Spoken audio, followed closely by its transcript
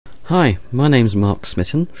Hi, my name's Mark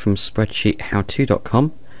Smitten from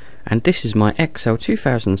spreadsheethowto.com, and this is my Excel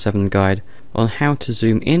 2007 guide on how to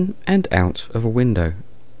zoom in and out of a window.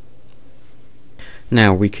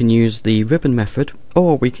 Now we can use the ribbon method,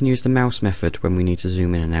 or we can use the mouse method when we need to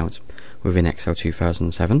zoom in and out within Excel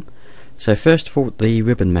 2007. So first of all, the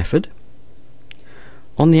ribbon method.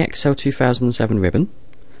 On the Excel 2007 ribbon,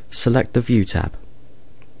 select the View tab.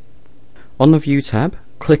 On the View tab,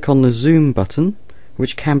 click on the Zoom button,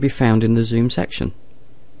 which can be found in the Zoom section.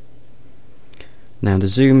 Now the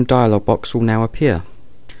Zoom dialog box will now appear.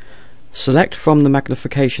 Select from the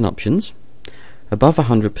magnification options. Above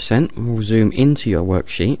 100% will zoom into your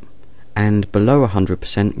worksheet, and below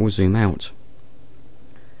 100% will zoom out.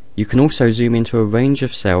 You can also zoom into a range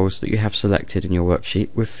of cells that you have selected in your worksheet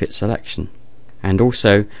with Fit Selection. And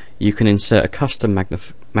also you can insert a custom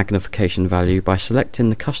magnification value by selecting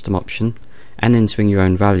the custom option and entering your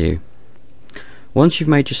own value. Once you've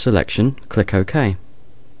made your selection, click OK.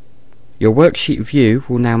 Your worksheet view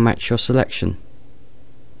will now match your selection.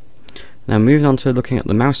 Now moving on to looking at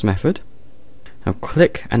the mouse method. Now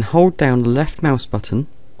click and hold down the left mouse button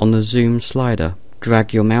on the zoom slider.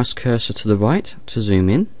 Drag your mouse cursor to the right to zoom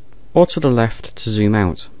in, or to the left to zoom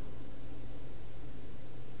out.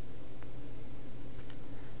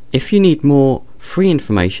 If you need more free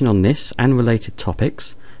information on this and related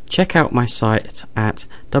topics, check out my site at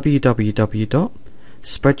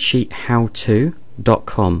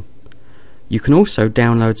www.spreadsheethowto.com. You can also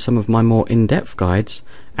download some of my more in-depth guides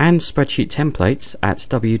and spreadsheet templates at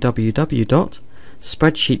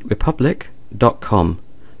www.spreadsheetrepublic.com.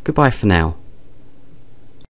 Goodbye for now.